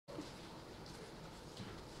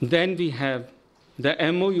Then we have the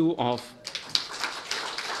MOU of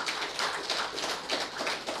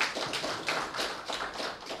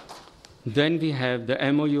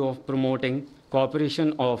promoting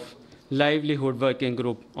cooperation of livelihood working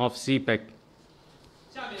group of CPEC.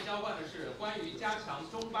 下面交换的是关于加强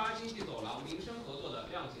中巴经济走廊民生合作的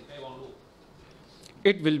谅解备忘录。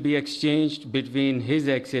 It will be exchanged between His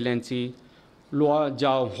Excellency Luo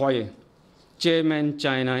Jiaohui, Chairman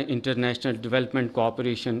China International Development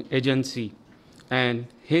Cooperation Agency, and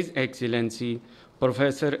His Excellency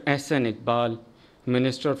Professor S.N. Iqbal,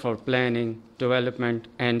 Minister for Planning, Development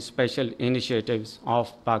and Special Initiatives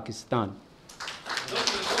of Pakistan.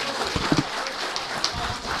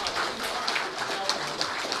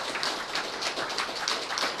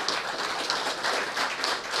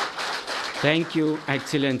 Thank you,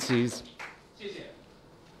 Excellencies.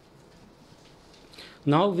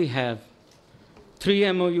 Now we have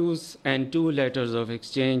 3 MOUs and 2 letters of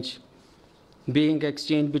exchange being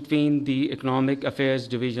exchanged between the Economic Affairs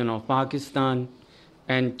Division of Pakistan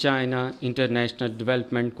and China International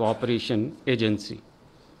Development Cooperation Agency.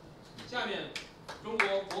 下面，中国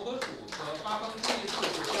国科署和巴方经济处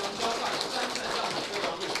将交换3份谅解备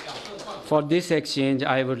忘录2份换。 For this exchange,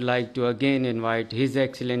 I would like to again invite His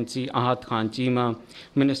Excellency Ahad Khan Chima,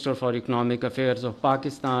 Minister for Economic Affairs of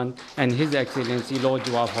Pakistan, and His Excellency Luo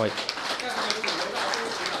Jiaohui.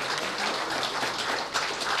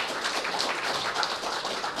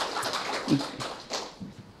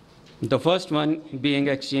 The first one being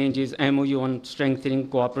exchanged is MOU on strengthening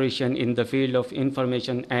cooperation in the field of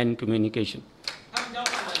information and communication. 他们交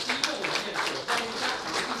换的第一份文件是关于加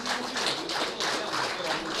强信息通讯领域合作的谅解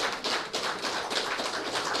备忘录。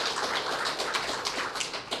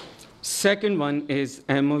 Second one is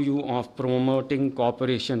MOU of promoting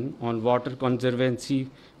cooperation on water conservancy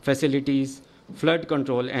facilities, flood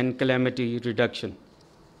control, and calamity reduction.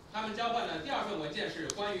 他们交换的第二份文件是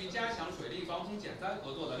关于加强水利防洪减灾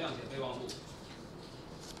合作的谅解备忘录。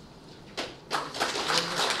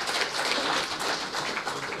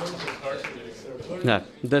 Now,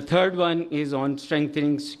 the third one is on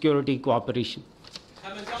strengthening security cooperation. 他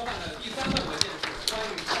们交换的第三份文件是关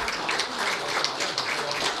于加强安全合作的谅解备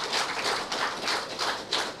忘录。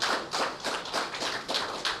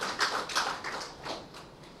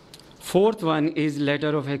 Fourth one is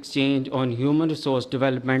letter of exchange on human resource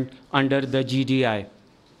development under the GDI.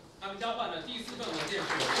 他们交换的第四份文件是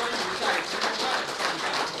关于在职工发展项目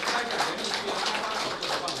下开展人力资源开发合作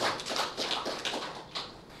的范围。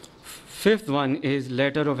 Fifth one is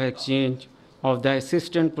letter of exchange of the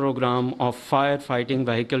assistant program of firefighting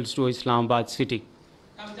vehicles to Islamabad city.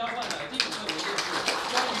 他们交换的第五份文件是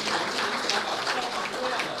关于人民香港消防车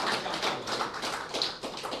辆的立项范围。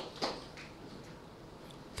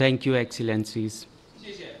 Thank you, Excellencies.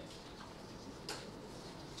 谢谢。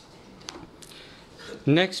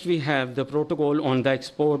 Next, we have the protocol on the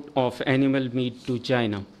export of animal meat to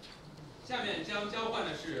China. 下面将交换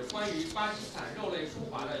的是关于巴基斯坦肉类输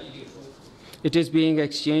华的议定书。 It is being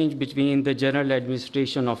exchanged between the General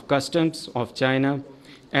Administration of Customs of China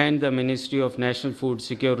and the Ministry of National Food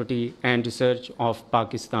Security and Research of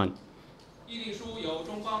Pakistan. 议定书由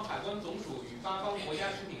中方海关总署与巴方国家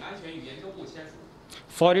食品安全与研究部签署。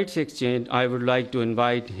 For its exchange, I would like to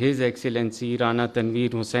invite His Excellency Rana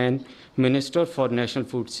Tanveer Hussain, Minister for National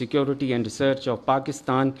Food Security and Research of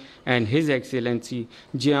Pakistan, and His Excellency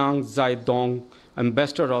Jiang Zaidong,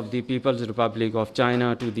 Ambassador of the People's Republic of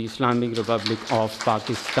China to the Islamic Republic of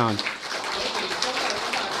Pakistan.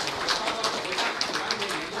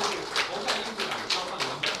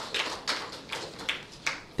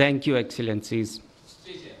 Thank you, Excellencies.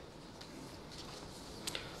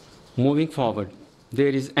 Moving forward, there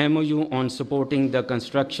is MOU on supporting the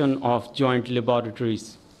construction of joint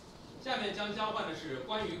laboratories. 下面将交换的是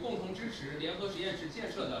关于共同支持联合实验室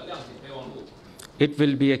建设的谅解备忘录。 It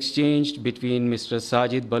will be exchanged between Mr.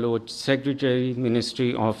 Sajid Baloch, Secretary,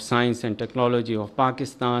 Ministry of Science and Technology of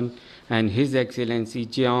Pakistan, and His Excellency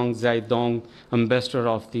Jiang Zaidong, Ambassador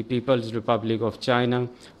of the People's Republic of China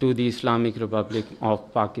to the Islamic Republic of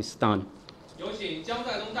Pakistan. 有请江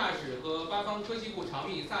在东大使和巴方科技部常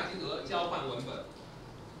秘萨吉德交换文本。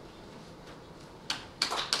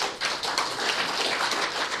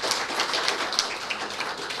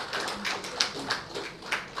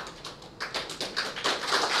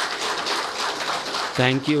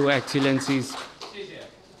 Thank you, Excellencies. 谢谢。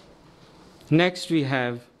 Next, we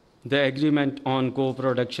have the agreement on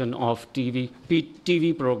co-production of TV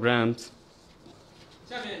programs.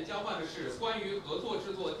 下面交换的是关于合作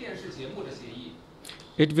制作电视节目的协议。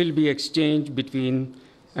 It will be exchanged between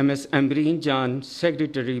Ms. Ambreen Jan,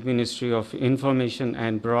 Secretary, Ministry of Information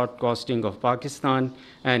and Broadcasting of Pakistan,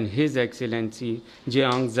 and His Excellency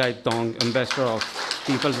Jiang Zaitong, Ambassador of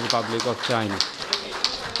People's Republic of China.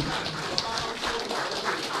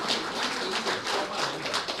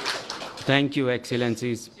 Thank you,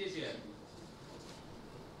 Excellencies.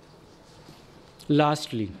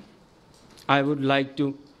 Lastly, I would like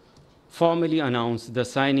to formally announce the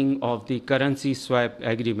signing of the currency swap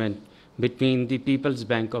agreement between the People's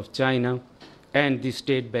Bank of China and the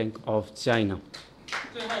State Bank of China.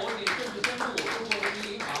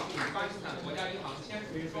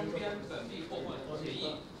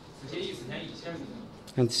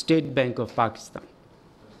 And the State Bank of Pakistan.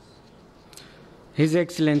 His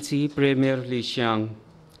Excellency Premier Li Qiang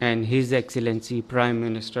and His Excellency Prime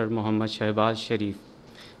Minister Mohammad Shehbaz Sharif,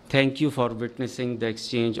 thank you for witnessing the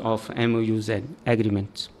exchange of MOUs and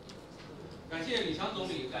agreements.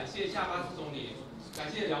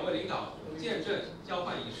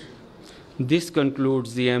 This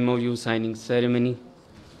concludes the MOU signing ceremony.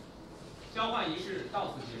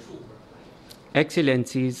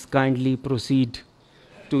 Excellencies, kindly proceed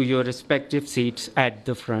to your respective seats at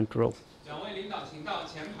the front row.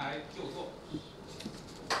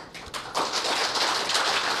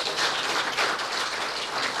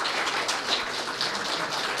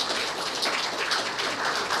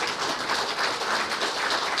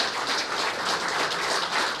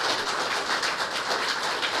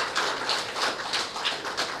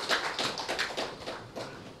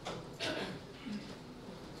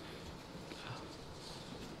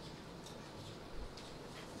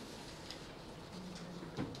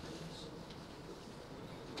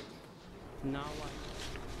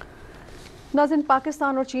 नाज़रीन,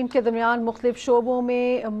 पाकिस्तान और चीन के दरमियान मुख्तलिफ शोबों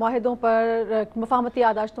में माहिदों पर मुफाहमती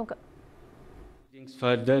आदाशतों का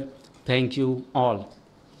Further, thank you all.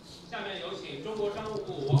 下面有请中国商务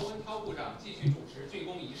部王文涛部长继续主持竣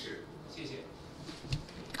工仪式，谢谢。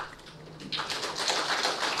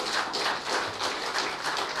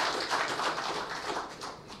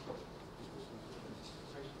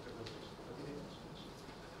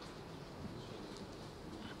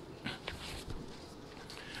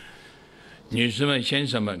女士们、先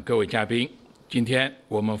生们、各位嘉宾，今天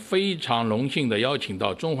我们非常荣幸地邀请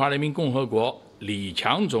到中华人民共和国李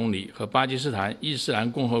强总理和巴基斯坦伊斯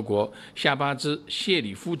兰共和国夏巴兹谢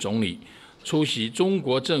里夫总理出席中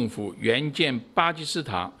国政府援建巴基斯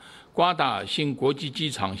坦瓜达尔新国际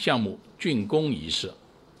机场项目竣工仪式。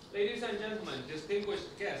Ladies and gentlemen,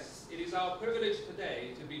 distinguished guests, it is our privilege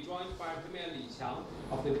today to be joined by PM Li Qiang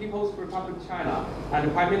of the People's Republic of China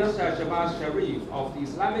and Prime Minister Shehbaz Sharif of the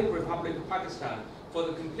Islamic Republic of Pakistan for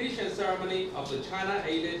the completion ceremony of the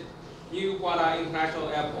China-aided new Gwadar International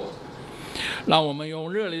Airport. 让我们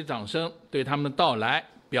用热烈的掌声对他们的到来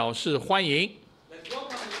表示欢迎。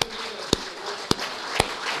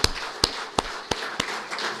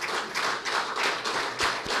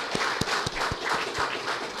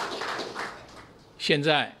现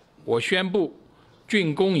在我宣布，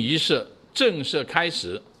竣工仪式正式开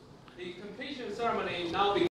始。